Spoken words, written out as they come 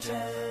Welcome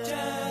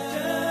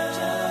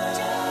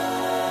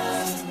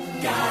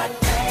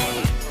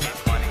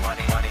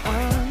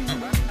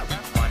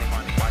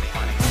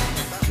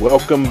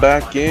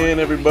back in,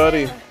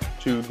 everybody,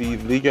 to the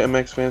Liga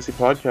MX Fantasy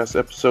Podcast,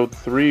 Episode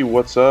 3.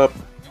 What's up?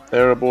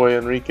 Eraboi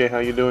Enrique, how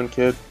you doing,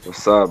 kid?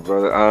 What's up,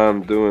 brother?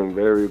 I'm doing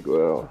very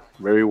well.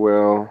 Very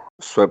well.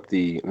 Swept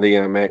the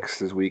Liga MX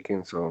this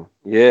weekend, so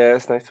yeah,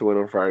 it's nice to win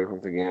on Friday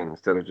once again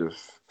instead of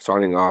just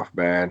starting off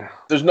bad.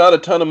 There's not a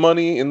ton of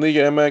money in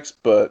Liga MX,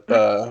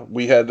 but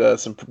we had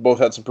both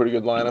had some pretty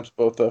good lineups,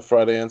 both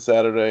Friday and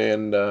Saturday,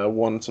 and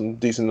won some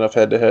decent enough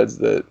head-to-heads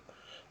that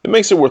it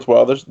makes it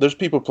worthwhile. There's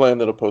people playing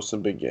that'll post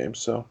some big games,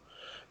 so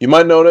you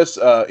might notice,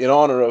 in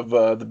honor of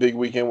the big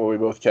weekend where we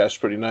both cashed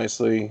pretty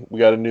nicely, we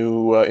got a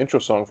new intro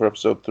song for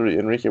Episode 3.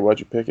 Enrique, why'd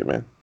you pick it,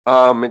 man?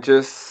 It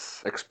just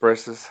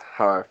expresses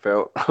how I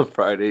felt on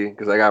Friday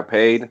because I got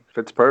paid.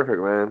 Fits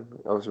perfect, man.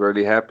 I was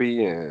really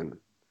happy, and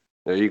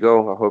there you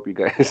go. I hope you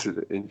guys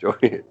enjoy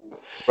it.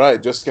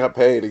 Right, just got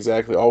paid,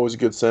 exactly. Always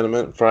good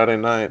sentiment Friday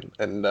night.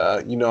 And,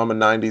 I'm a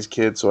 90s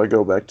kid, so I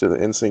go back to the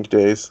NSYNC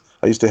days.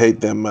 I used to hate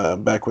them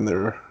back when they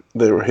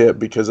were hip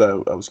because I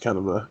was kind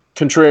of a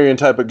contrarian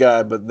type of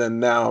guy, but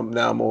then now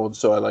I'm old,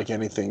 so I like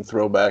anything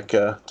throwback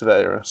to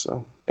that era.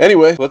 So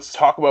anyway, let's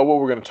talk about what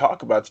we're going to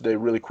talk about today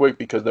really quick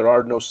because there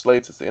are no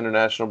slates. It's the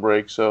international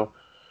break, so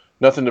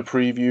nothing to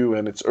preview,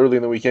 and it's early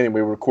in the week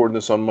anyway. We're recording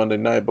this on Monday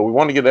night, but we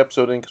want to get an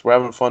episode in because we're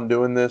having fun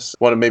doing this.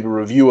 Want to maybe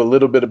review a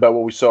little bit about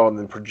what we saw and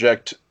then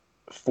project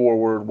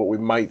forward what we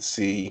might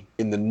see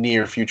in the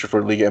near future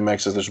for Liga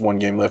MX as there's one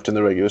game left in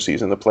the regular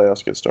season. The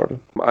playoffs get started.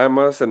 I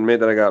must admit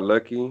that I got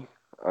lucky.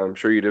 I'm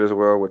sure you did as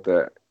well with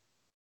that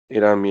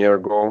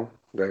Eraboi goal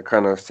that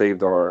kind of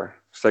saved our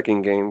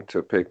second game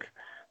to pick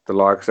the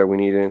locks that we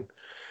needed.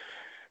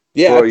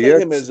 Yeah,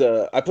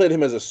 well, I played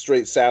him as a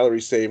straight salary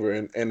saver,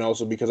 and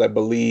also because I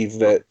believe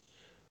that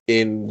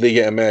in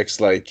Liga MX,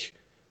 like,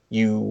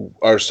 you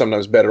are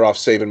sometimes better off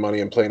saving money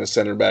and playing a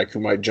center back who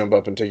might jump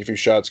up and take a few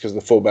shots because the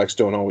fullbacks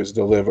don't always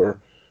deliver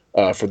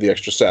for the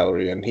extra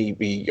salary. And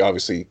he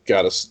obviously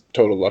got us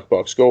total luck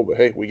box goal, but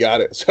hey, we got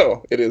it,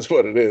 so it is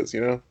what it is,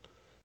 you know?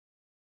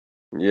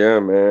 Yeah,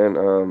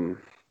 man.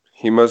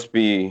 He must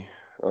be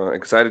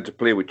excited to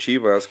play with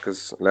Chivas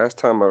because last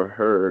time I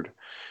heard,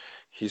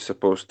 he's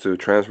supposed to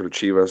transfer to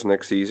Chivas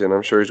next season.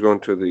 I'm sure he's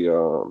going to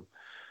the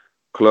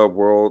Club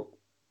World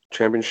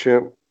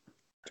Championship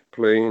to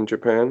play in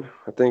Japan,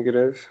 I think it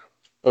is.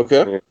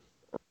 Okay. Yeah.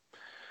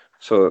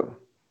 So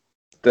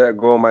that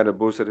goal might have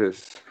boosted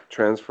his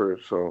transfer.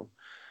 So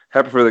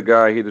happy for the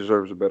guy. He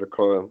deserves a better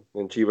club,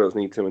 and Chivas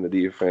needs him in the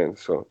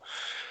defense. So,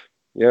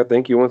 yeah,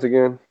 thank you once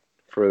again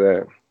for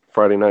that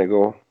Friday night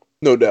goal.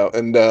 No doubt.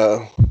 And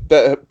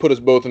that put us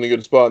both in a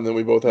good spot, and then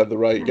we both had the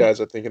right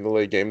guys, I think, in the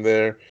late game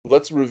there.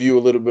 Let's review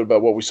a little bit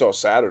about what we saw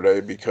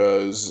Saturday,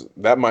 because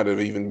that might have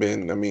even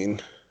been, I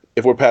mean,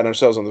 if we're patting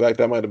ourselves on the back,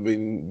 that might have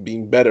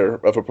been better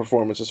of a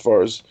performance as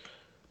far as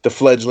the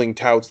fledgling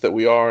touts that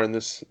we are in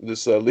this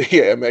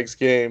Liga MX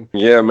game.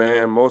 Yeah,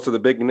 man, most of the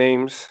big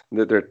names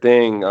did their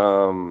thing.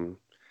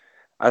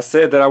 I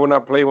said that I would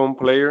not play one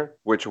player,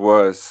 which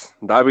was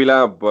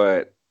Davila,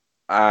 but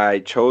I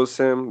chose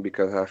him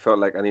because I felt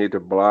like I needed to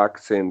block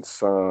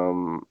since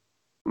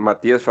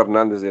Matias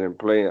Fernandez didn't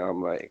play.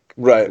 I'm like,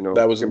 right, you know,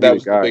 that was the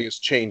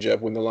biggest change up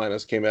when the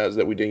lineups came out, is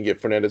that we didn't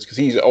get Fernandez because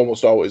he's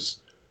almost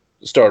always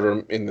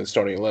starter in the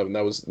starting 11.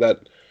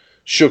 That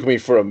shook me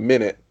for a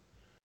minute,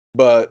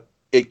 but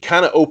it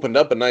kind of opened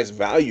up a nice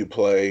value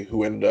play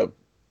who ended up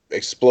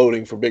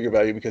exploding for bigger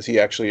value because he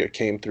actually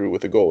came through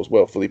with a goal as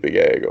well, Felipe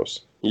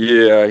Gallegos.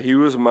 Yeah, he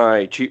was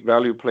my cheap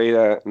value play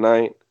that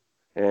night,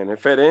 and it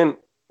fit in.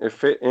 It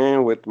fit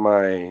in with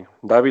my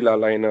Davila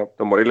lineup,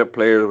 the Morelia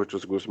players, which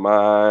was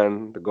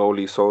Guzman, the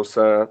goalie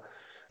Sosa,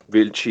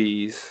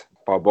 Vilchis,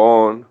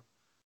 Pavon,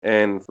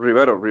 and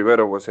Rivero.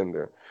 Rivero was in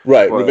there.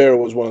 Right, but Rivero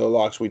was one of the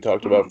locks we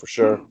talked about for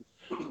sure.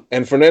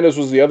 And Fernandez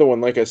was the other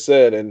one, like I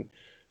said. And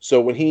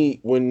so what do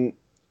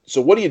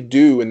you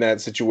do in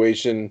that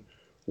situation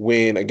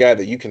when a guy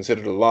that you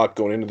considered a lock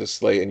going into the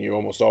slate and you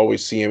almost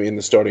always see him in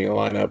the starting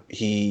lineup,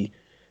 he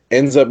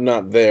ends up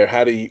not there?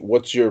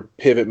 What's your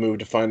pivot move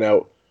to find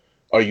out?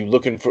 Are you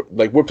looking for,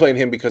 like, we're playing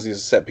him because he's a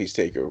set piece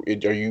taker?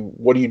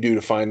 What do you do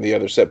to find the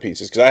other set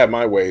pieces? Because I have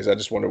my ways. I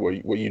just wonder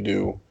what you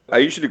do. I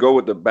usually go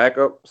with the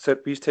backup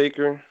set piece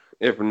taker.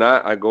 If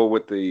not, I go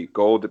with the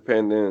goal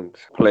dependent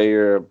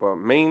player. But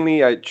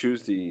mainly, I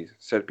choose the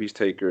set piece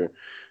taker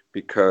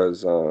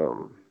because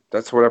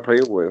that's what I play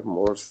with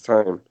most of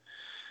the time.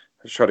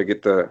 I try to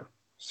get the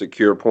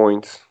secure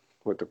points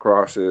with the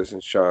crosses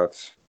and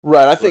shots.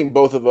 Right, I think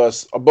both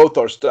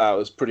our style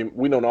is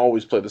we don't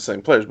always play the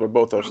same players, but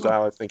both our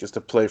style, I think, is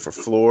to play for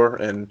floor.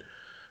 And,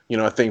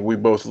 I think we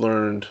both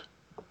learned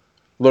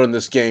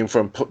this game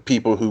from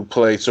people who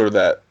play sort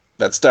of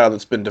that style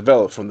that's been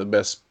developed from the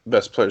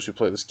best players who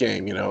play this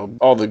game.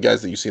 All the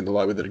guys that you see in the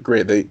lobby that are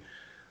great,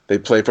 they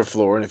play for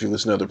floor. And if you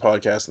listen to other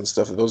podcasts and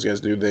stuff that those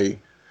guys do, they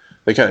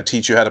kind of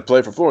teach you how to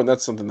play for floor. And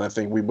that's something I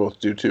think we both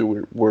do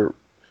too.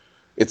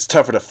 It's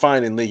tougher to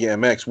find in Liga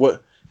MX.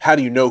 how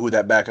do you know who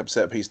that backup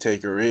set piece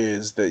taker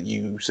is that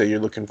you say you're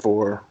looking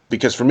for?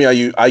 Because for me, I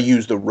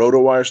use the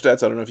RotoWire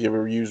stats. I don't know if you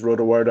ever used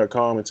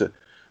rotowire.com. It's a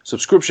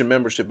subscription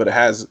membership, but it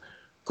has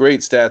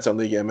great stats on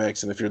Liga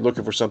MX. And if you're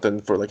looking for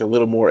something for like a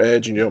little more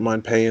edge and you don't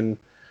mind paying,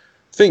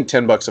 I think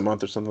 $10 a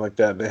month or something like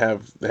that, they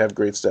have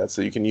great stats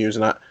that you can use.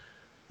 And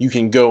you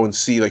can go and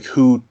see like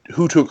who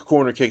took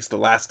corner kicks the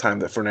last time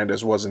that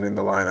Fernandez wasn't in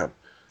the lineup.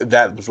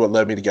 That was what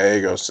led me to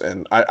Gallegos,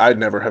 and I'd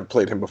never have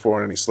played him before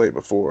on any slate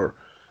before,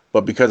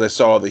 but because I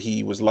saw that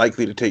he was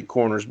likely to take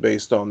corners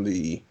based on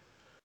the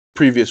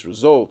previous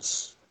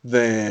results,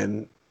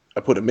 then I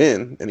put him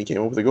in, and he came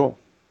up with a goal.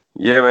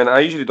 Yeah, man. I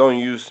usually don't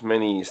use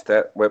many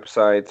stat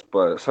websites,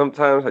 but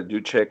sometimes I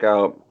do check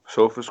out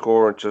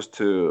SofaScore just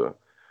to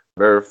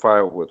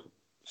verify with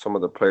some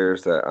of the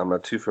players that I'm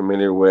not too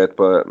familiar with.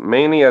 But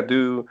mainly, I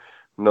do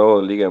know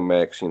Liga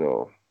Max.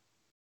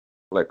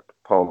 Like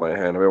palm of my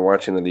hand. I've been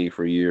watching the league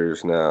for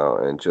years now,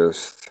 and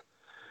just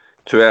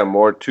to add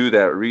more to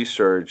that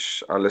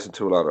research, I listen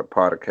to a lot of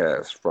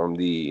podcasts from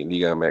the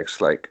Liga MX,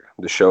 like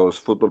the shows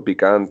Fútbol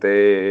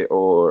Picante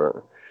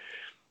or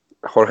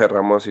Jorge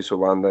Ramos y su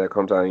banda that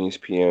comes out on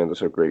ESPN.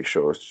 Those are great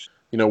shows.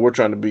 We're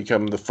trying to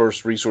become the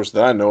first resource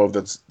that I know of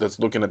that's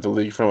looking at the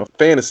league from a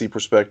fantasy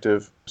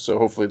perspective. So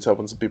hopefully it's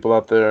helping some people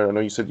out there. I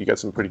know you said you got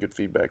some pretty good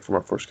feedback from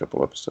our first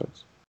couple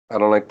episodes. I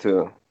don't like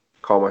to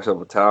call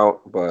myself a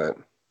tout, but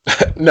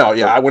No,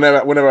 yeah.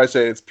 Whenever I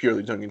say it's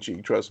purely tongue in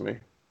cheek, trust me.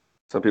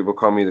 some people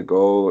call me the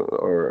GOAT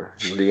or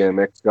the Liga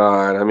MX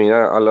god. I mean,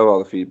 I love all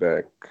the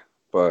feedback,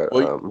 but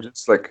Well,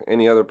 just like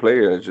any other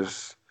player,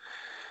 just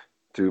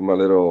do my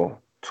little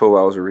 12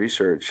 hours of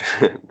research.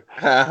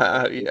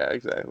 yeah,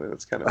 exactly.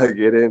 That's kind of I it.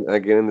 get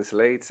in the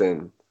slates,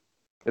 and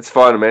it's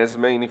fun, man. It's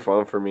mainly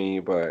fun for me,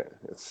 but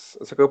it's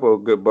a couple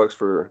of good bucks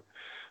for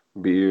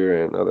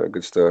beer and other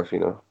good stuff.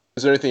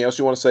 Is there anything else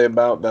you want to say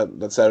about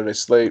that Saturday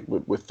slate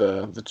with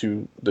the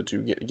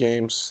two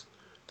games?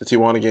 The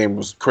Tijuana game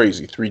was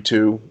crazy,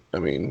 3-2. I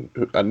mean,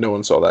 no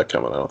one saw that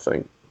coming. I don't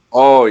think.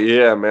 Oh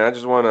yeah, man. I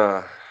just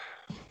wanna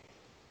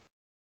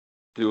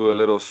do a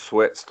little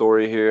sweat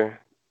story here.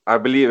 I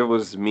believe it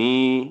was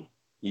me,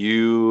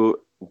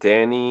 you,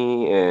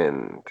 Danny,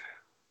 and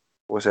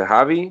was it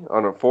Javi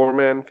on a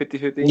four-man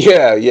 50-50?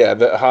 Yeah, yeah.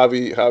 That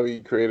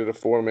Javi created a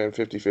 4-man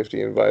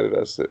 50-50, invited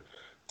us.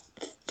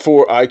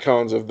 Four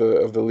icons of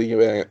the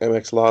Liga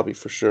MX lobby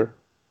for sure.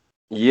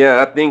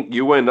 Yeah, I think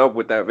you went up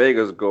with that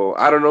Vegas goal.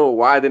 I don't know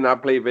why I did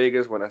not play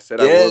Vegas when I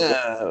said I was going.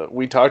 Yeah,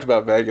 we talked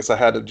about Vegas. I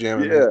had to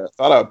jam him in. Yeah. I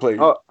thought I would play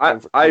Oh, I, him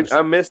for I Anderson.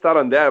 I missed out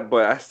on that,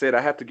 but I said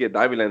I had to get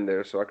Davila in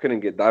there, so I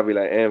couldn't get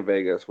Davila and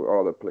Vegas with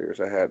all the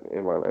players I had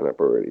in my lineup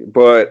already.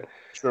 But I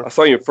Sure.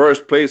 saw you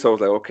first place, I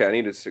was like, okay, I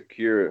need to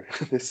secure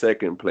the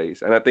second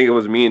place, and I think it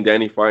was me and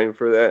Danny fighting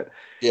for that,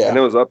 and it Yeah,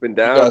 was up and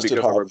we down dusted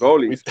because of our Javi.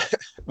 goalies.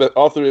 But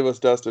all three of us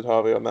dusted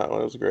Javi on that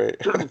one. It was great.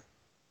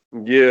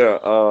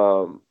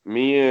 Yeah,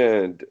 me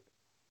and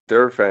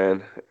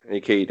Durfan,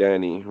 aka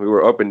Danny, we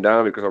were up and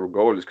down because of our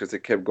goalies because they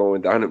kept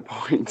going down in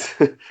points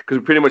because we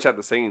pretty much had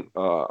the same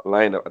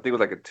lineup. I think it was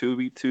like a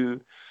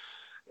 2v2.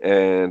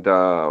 And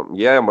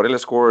yeah, Morelia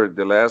scored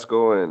the last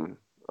goal, and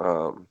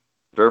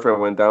Durfan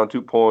went down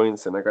 2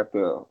 points, and I got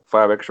the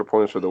 5 extra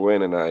points for the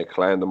win, and I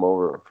climbed them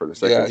over for the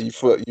Yeah, second you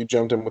spot. you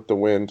jumped in with the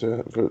win to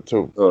It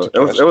was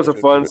cash it in was the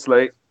a fun 50.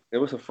 slate. It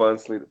was a fun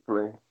slate to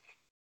play.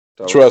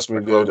 That was Trust me,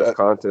 my dude. closest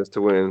contest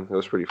to win. It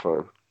was pretty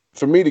fun.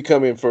 For me to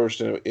come in first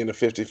in a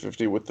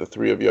 50-50 with the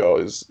three of y'all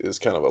is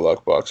kind of a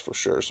luck box for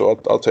sure.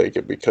 So I'll take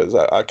it because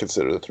I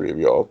consider the three of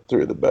y'all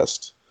three of the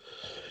best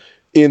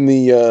in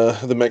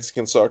the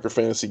Mexican soccer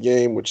fantasy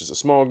game, which is a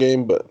small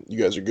game, but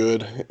you guys are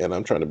good, and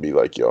I'm trying to be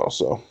like y'all.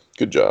 So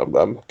good job.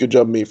 Good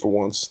job me for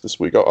once this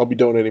week. I'll be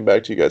donating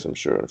back to you guys, I'm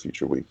sure, in a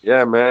future week.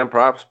 Yeah, man.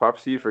 Props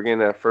to you for getting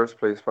that first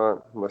place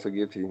spot. Must have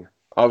give to you.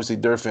 Obviously,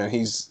 Durfan,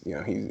 he's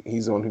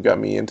the one who got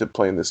me into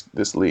playing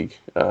this league.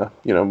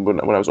 When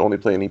I was only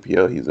playing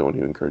EPL, he's the one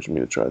who encouraged me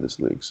to try this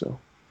league. So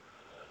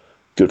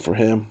good for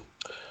him.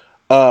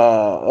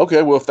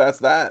 Okay, well if that's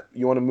that,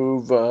 you want to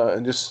move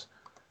and just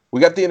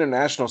we got the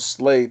international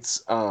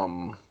slates.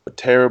 A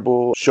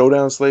terrible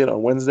showdown slate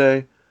on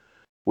Wednesday,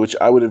 which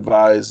I would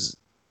advise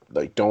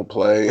like don't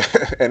play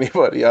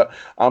anybody.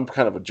 I'm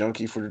kind of a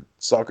junkie for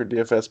soccer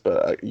DFS,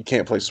 but you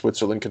can't play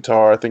Switzerland,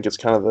 Qatar. I think it's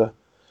kind of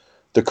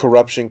the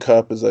corruption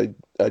cup, as I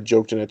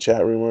joked in a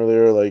chat room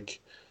earlier. Like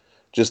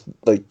just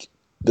like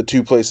the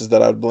two places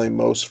that I'd blame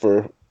most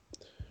for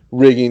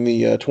rigging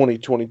the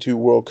 2022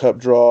 World Cup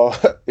draw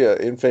yeah,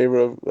 in favor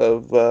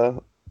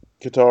of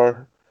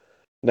Qatar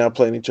now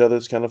playing each other.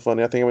 It's kind of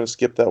funny. I think I'm going to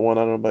skip that one.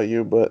 I don't know about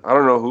you, but I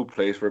don't know who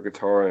plays for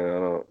guitar, and I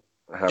don't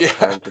have yeah,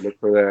 time to look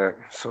for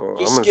that, so I'm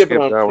just gonna skip it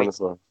skip on that one as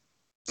principle.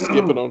 well.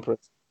 Skip it on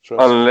principle. Trust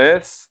me.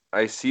 Unless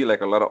I see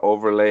like a lot of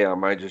overlay, I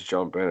might just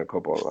jump in a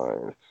couple of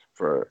lines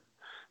for,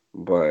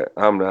 but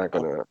I'm not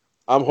I'm gonna.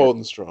 I'm Yeah.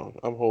 holding strong.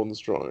 I'm holding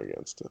strong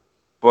against it.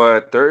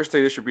 But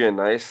Thursday, this should be a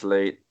nice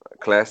slate, a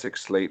classic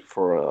slate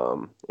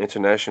for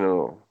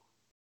international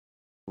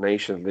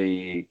Nation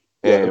League,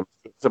 Yeah, and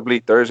possibly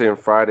Thursday and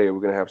Friday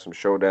we're gonna have some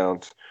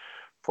showdowns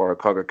for our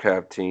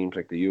CONCACAF teams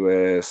like the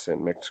U.S.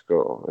 and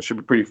Mexico. It should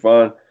be pretty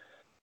fun.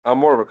 I'm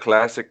more of a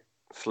classic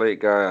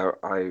slate guy.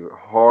 I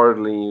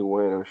hardly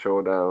win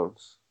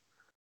showdowns.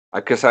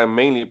 I guess I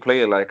mainly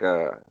play it like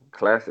a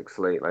classic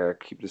slate. Like I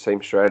keep the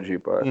same strategy,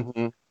 but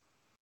Hmm.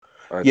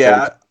 I tend to.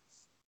 Yeah,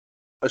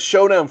 a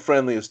showdown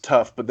friendly is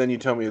tough, but then you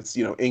tell me it's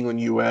England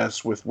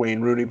U.S. with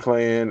Wayne Rooney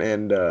playing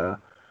and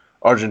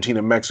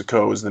Argentina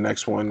Mexico is the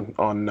next one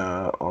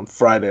on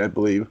Friday, I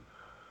believe.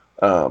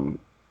 Um,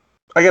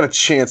 I got a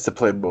chance to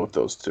play both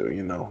those two.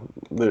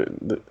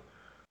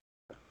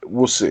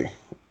 We'll see.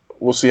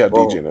 We'll see how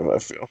DJ Well, and I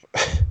feel.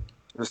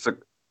 just a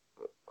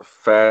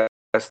fast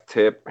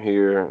tip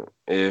here.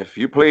 If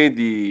you play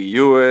the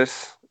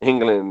U.S.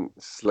 England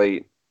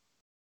slate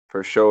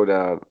for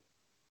showdown,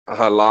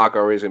 a lock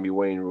always gonna be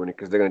Wayne Rooney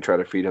because they're gonna try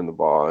to feed him the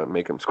ball and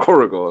make him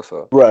score a goal.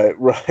 So Right,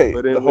 right.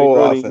 put The in Wayne whole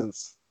Rooney.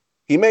 offense.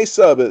 He may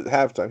sub at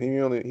halftime.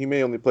 He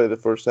may only play the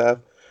first half.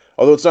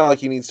 Although it's not like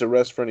he needs to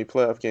rest for any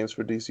playoff games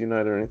for DC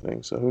United or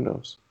anything. So who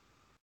knows?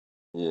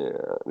 Yeah,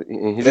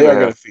 he's They gonna are going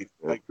to have. feed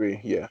him. I agree.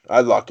 Yeah, I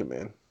lock him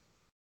in.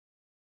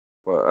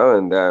 But other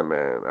than that,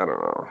 man, I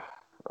don't know.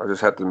 I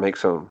just have to make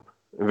some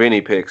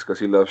Vinny picks because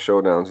he loves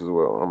showdowns as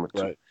well.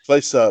 Right.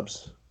 Play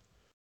subs.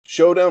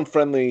 Showdown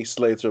friendly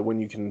slates are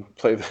when you can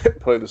play the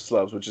play the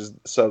subs, which is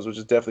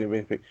definitely a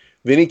main pick.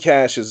 Vinny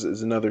Cash is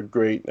another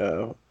great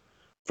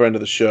friend of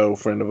the show,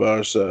 friend of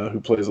ours who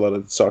plays a lot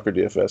of soccer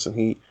DFS,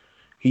 and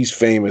he's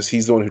famous.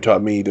 He's the one who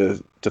taught me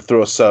to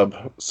throw a sub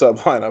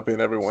lineup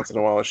in every once in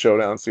a while, a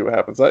showdown, and see what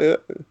happens.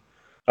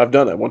 I've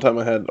done it. One time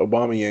I had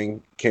Obama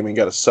Yang came and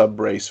got a sub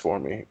brace for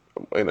me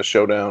in a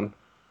showdown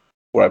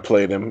where I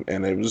played him,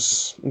 and it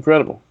was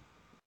incredible.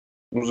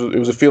 It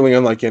was a feeling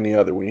unlike any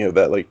other when you have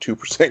that like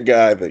 2%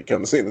 guy that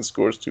comes in and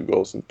scores 2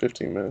 goals in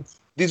 15 minutes.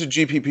 These are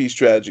GPP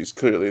strategies,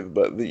 clearly,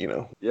 but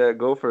Yeah,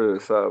 go for the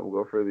sub.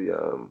 Go for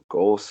the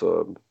goal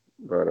sub.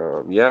 But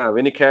yeah,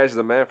 Vinny Cash is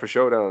the man for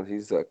showdowns.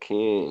 He's the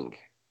king.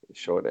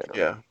 Showdown.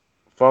 yeah,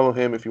 follow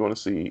him if you want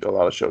to see a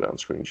lot of showdown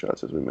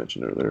screenshots, as we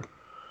mentioned earlier.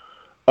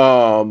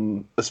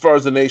 As far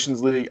as the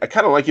Nations League, I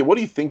kind of like it. What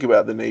do you think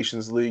about the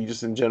Nations League,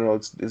 just in general?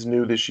 It's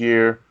new this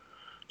year.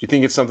 Do you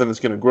think it's something that's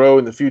going to grow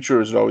in the future,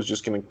 or is it always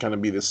just going to kind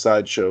of be this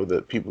sideshow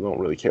that people don't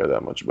really care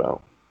that much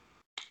about?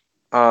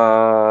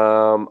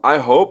 I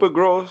hope it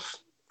grows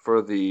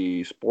for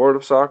the sport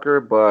of soccer,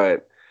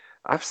 but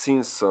I've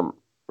seen some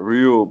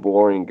real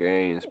boring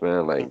games,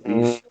 man. Like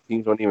Hmm. these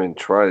teams don't even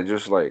try. They're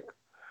just like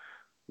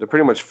they're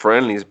pretty much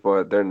friendlies,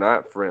 but they're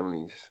not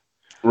friendlies.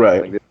 Like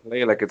Right. they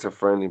play like it's a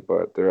friendly,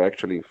 but they're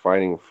actually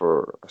fighting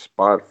for a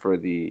spot for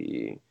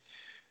the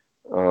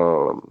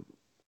um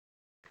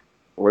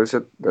what is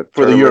it? The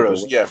For the tournament,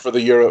 the Euros, yeah, for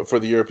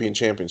the European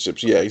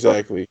Championships, yeah,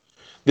 exactly.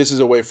 This is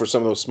a way for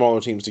some of those smaller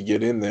teams to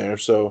get in there,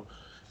 so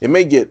it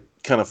may get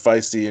kind of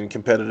feisty and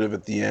competitive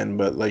at the end.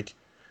 But like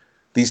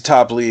these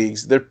top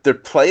leagues, they're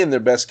playing their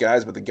best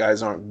guys, but the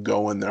guys aren't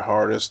going their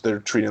hardest. They're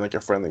treating like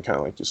a friendly, kind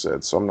of like you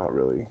said. So I'm not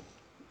really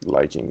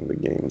liking the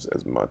games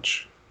as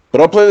much.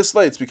 But I'll play the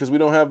slates because we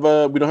don't have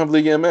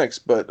Liga MX.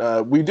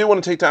 But we do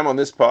want to take time on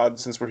this pod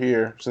since we're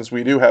here, since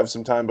we do have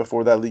some time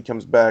before that league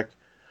comes back,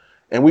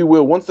 and we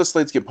will once the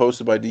slates get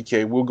posted by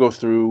DK. We'll go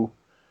through.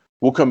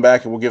 We'll come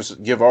back and we'll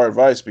give our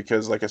advice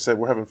because, like I said,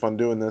 we're having fun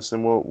doing this,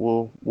 and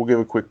we'll give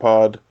a quick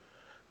pod,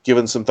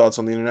 giving some thoughts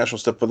on the international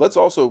stuff. But let's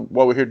also,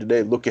 while we're here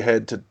today, look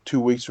ahead to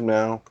 2 weeks from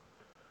now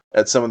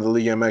at some of the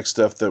Liga MX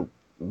stuff that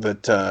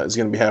is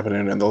going to be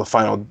happening in the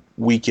final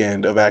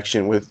weekend of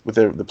action with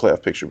the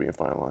playoff picture being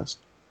finalized.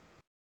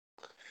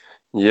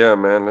 yeah,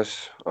 man.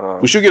 Let's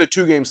We should get a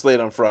 2 game slate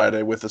on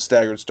Friday with a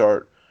staggered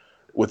start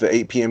with an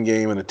 8 p.m.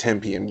 game and a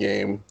 10 p.m.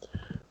 game.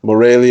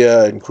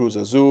 Morelia and Cruz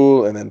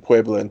Azul, and then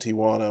Puebla and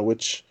Tijuana,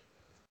 which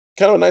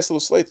kind of a nice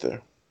little slate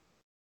there.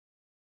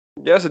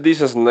 yeah, it's a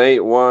decent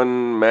night.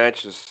 One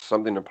match is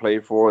something to play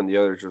for, and the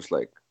other is just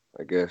like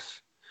I guess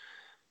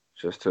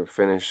just to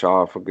finish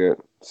off a good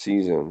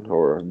season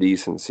or a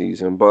decent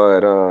season.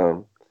 But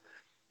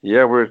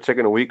yeah, we're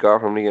taking a week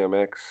off from the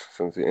MX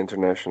since the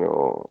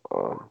international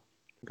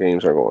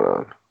games are going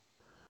on.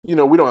 We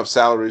don't have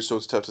salaries, so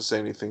it's tough to say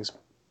anything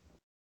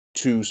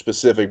too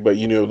specific. But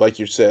like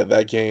you said,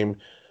 that game,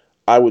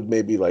 I would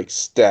maybe like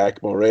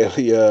stack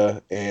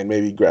Morelia and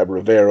maybe grab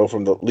Rivero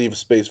leave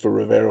space for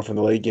Rivero from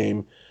the late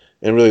game,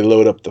 and really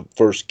load up the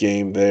first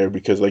game there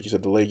because, like you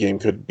said, the late game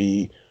could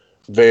be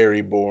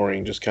very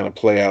boring. Just kind of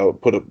play out,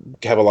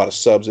 have a lot of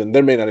subs, and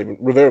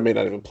Rivero may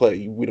not even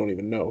play. We don't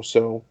even know.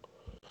 So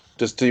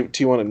does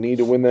Tijuana need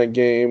to win that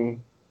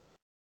game?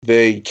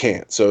 They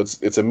can't. So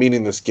it's a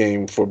meaningless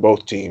game for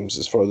both teams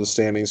as far as the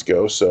standings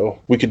go. So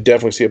we could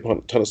definitely see a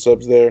ton of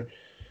subs there.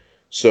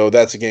 So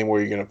that's a game where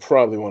you're going to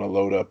probably want to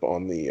load up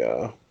on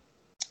the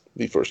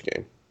first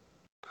game.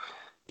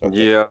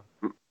 Okay. Yeah,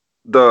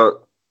 the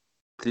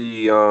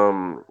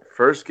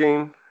first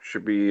game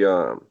should be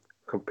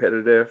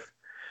competitive,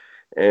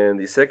 and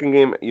the second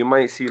game you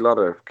might see a lot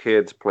of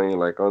kids playing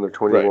like under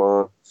Right.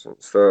 21s and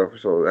stuff.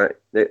 So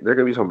there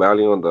gonna be some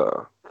value on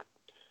the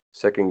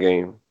second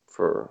game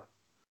for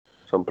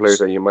some players S-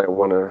 that you might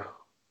want to So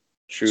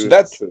choose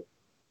that's to.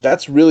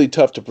 that's really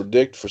tough to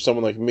predict for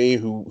someone like me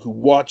who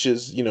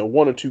watches,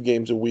 1 or 2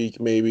 games a week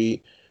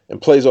maybe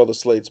and plays all the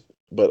slates,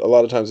 but a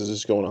lot of times is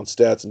just going on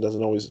stats and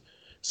doesn't always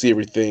see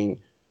everything.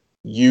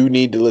 You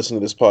need to listen to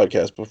this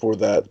podcast before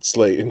that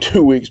slate in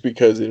 2 weeks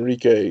because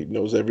Enrique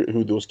knows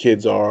who those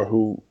kids are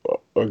who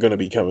are going to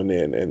be coming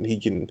in, and he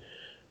can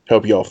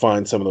help y'all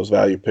find some of those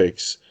value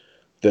picks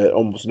that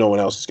almost no one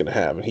else is going to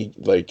have. And he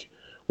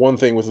one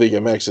thing with Liga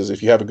MX is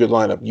if you have a good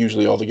lineup,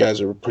 usually all the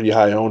guys are pretty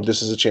high owned.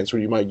 This is a chance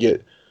where you might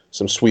get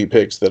some sweet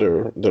picks that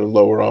are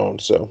lower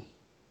owned. So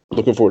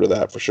looking forward to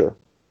that for sure.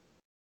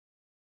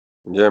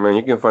 Yeah, man,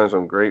 you can find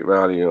some great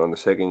value on the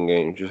second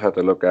game. You just have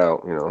to look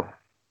out,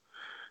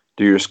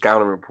 do your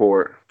scouting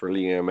report for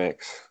Liga MX.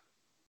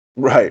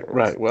 Right.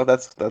 Well,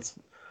 that's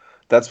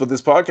what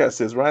this podcast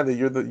is, right? That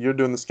you're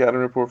doing the scouting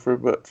report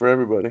for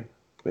everybody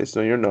based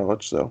on your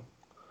knowledge. So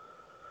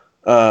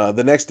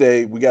the next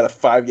day we got a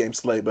 5-game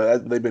slate,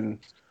 but they've been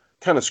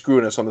kind of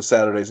screwing us on the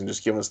Saturdays and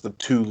just giving us the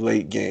 2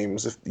 late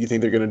games. If you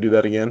think they're going to do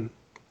that again?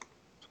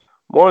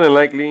 More than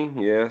likely,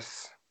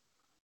 yes.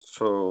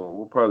 So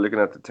we're probably looking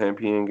at the 10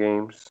 p.m.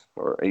 games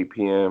or 8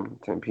 p.m.,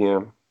 10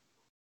 p.m.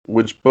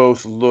 Which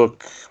both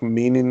look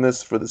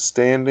meaningless for the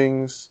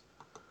standings.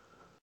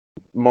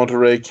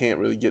 Monterrey can't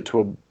really get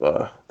to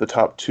the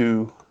top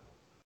 2.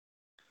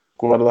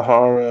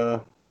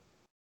 Guadalajara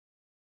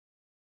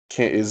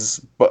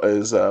is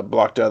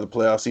blocked out of the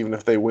playoffs. Even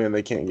if they win,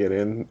 they can't get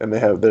in, and they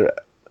have their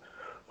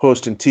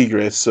host in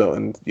Tigres. So,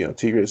 and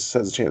Tigres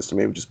has a chance to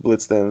maybe just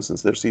blitz them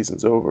since their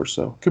season's over.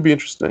 So, could be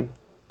interesting.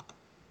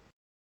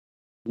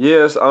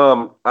 Yes,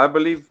 I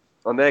believe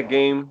on that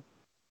game,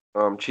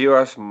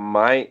 Chivas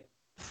might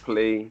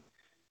play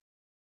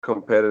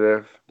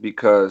competitive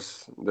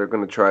because they're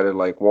gonna try to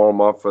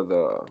warm up for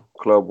the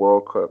Club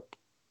World Cup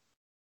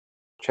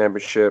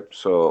championship.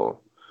 So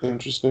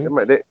interesting.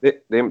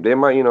 They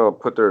might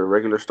put their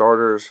regular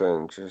starters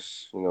and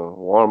just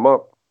warm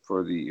up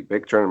for the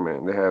big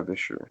tournament they have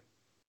this year.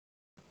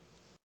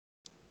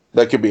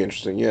 That could be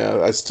interesting.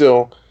 Yeah, I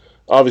still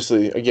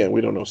obviously again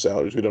we don't know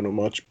salaries, we don't know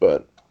much,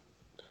 but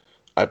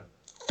I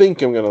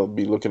think I'm gonna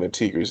be looking at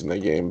Tigres in that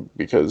game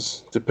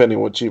because depending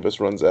on what Chivas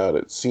runs out,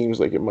 it seems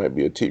like it might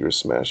be a Tigres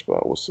smash,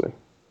 but we'll see.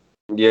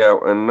 Yeah,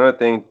 another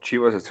thing,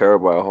 Chivas is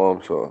terrible at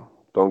home, so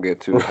don't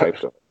get too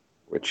hyped up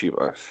with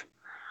Chivas.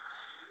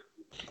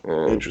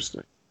 And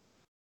interesting.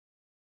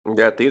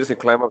 yeah, Tigres can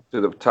climb up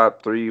to the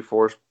top 3,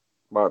 4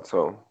 spots,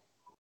 so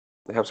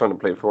they have something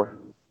to play for.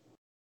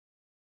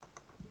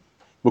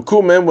 Well,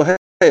 cool, man. Well,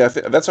 hey, I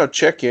think that's our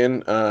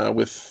check-in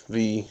with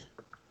the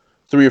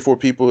 3 or 4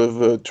 people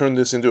who have turned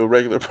this into a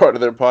regular part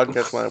of their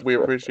podcast lineup. We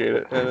appreciate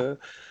it. And,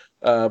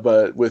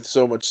 but with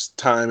so much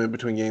time in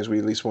between games, we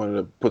at least wanted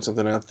to put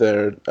something out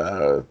there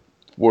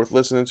worth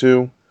listening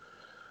to.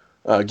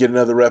 Get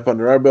another rep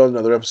under our belt,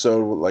 another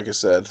episode. Like I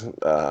said,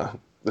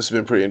 this has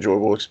been a pretty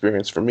enjoyable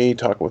experience for me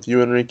talking with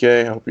you,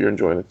 Enrique. I hope you're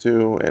enjoying it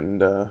too.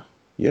 And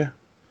yeah,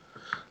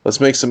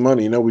 let's make some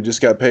money. We just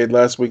got paid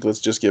last week.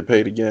 Let's just get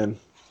paid again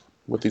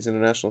with these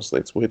international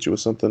slates. We'll hit you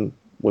with something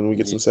when we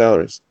get some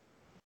salaries.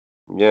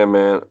 Yeah,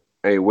 man.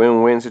 A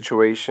win-win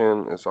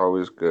situation is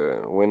always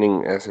good.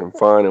 Winning as in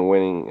fun and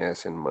winning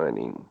as in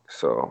money.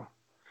 So,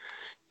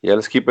 yeah,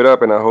 let's keep it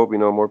up. And I hope,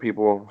 more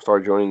people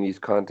start joining these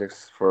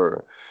contests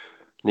for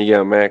Liga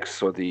MX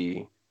so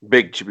the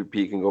big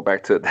GPP can go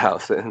back to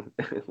 1,000.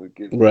 We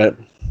get right.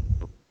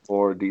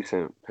 more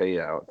decent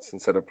payouts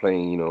instead of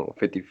playing,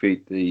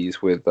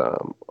 50-50s with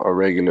our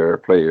regular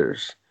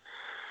players.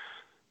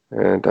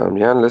 And,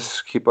 yeah,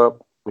 let's keep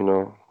up,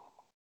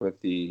 with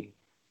the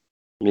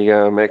Liga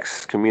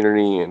MX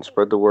community and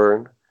spread the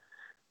word.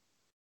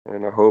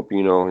 And I hope,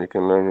 you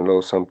can learn a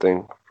little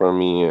something from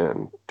me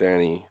and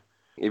Danny.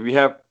 If you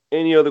have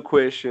any other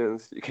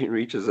questions, you can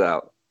reach us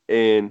out.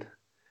 And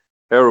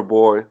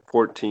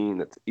Eraboi14,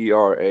 that's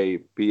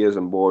ERAB as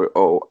in boy,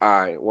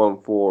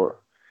 OI14.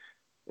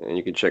 And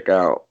you can check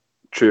out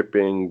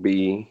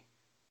TrippinB.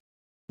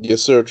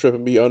 Yes, sir.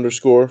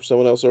 TrippinB_.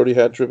 Someone else already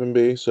had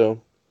TrippinB,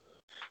 so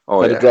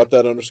had to drop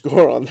that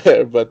underscore on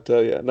there. But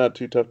yeah, not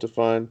too tough to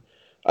find.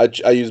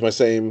 I use my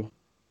same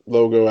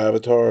logo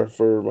avatar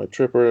for my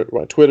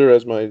Twitter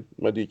as my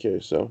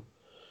DK. So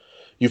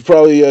you've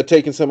probably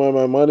taken some of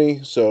my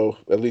money, so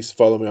at least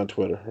follow me on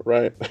Twitter,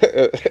 right?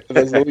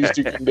 That's the least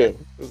you can do.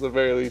 That's the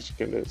very least you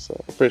can do. So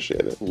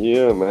appreciate it.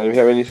 Yeah, man. If you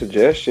have any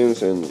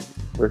suggestions and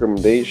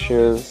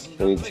recommendations,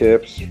 any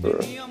tips for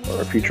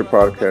our future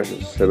podcasts,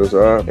 just hit us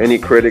up. Any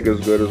critic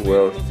is good as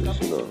well. Just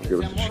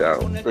give us a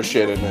shout.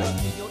 Appreciate it,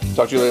 man.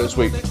 Talk to you later this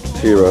week.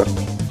 See you, bro.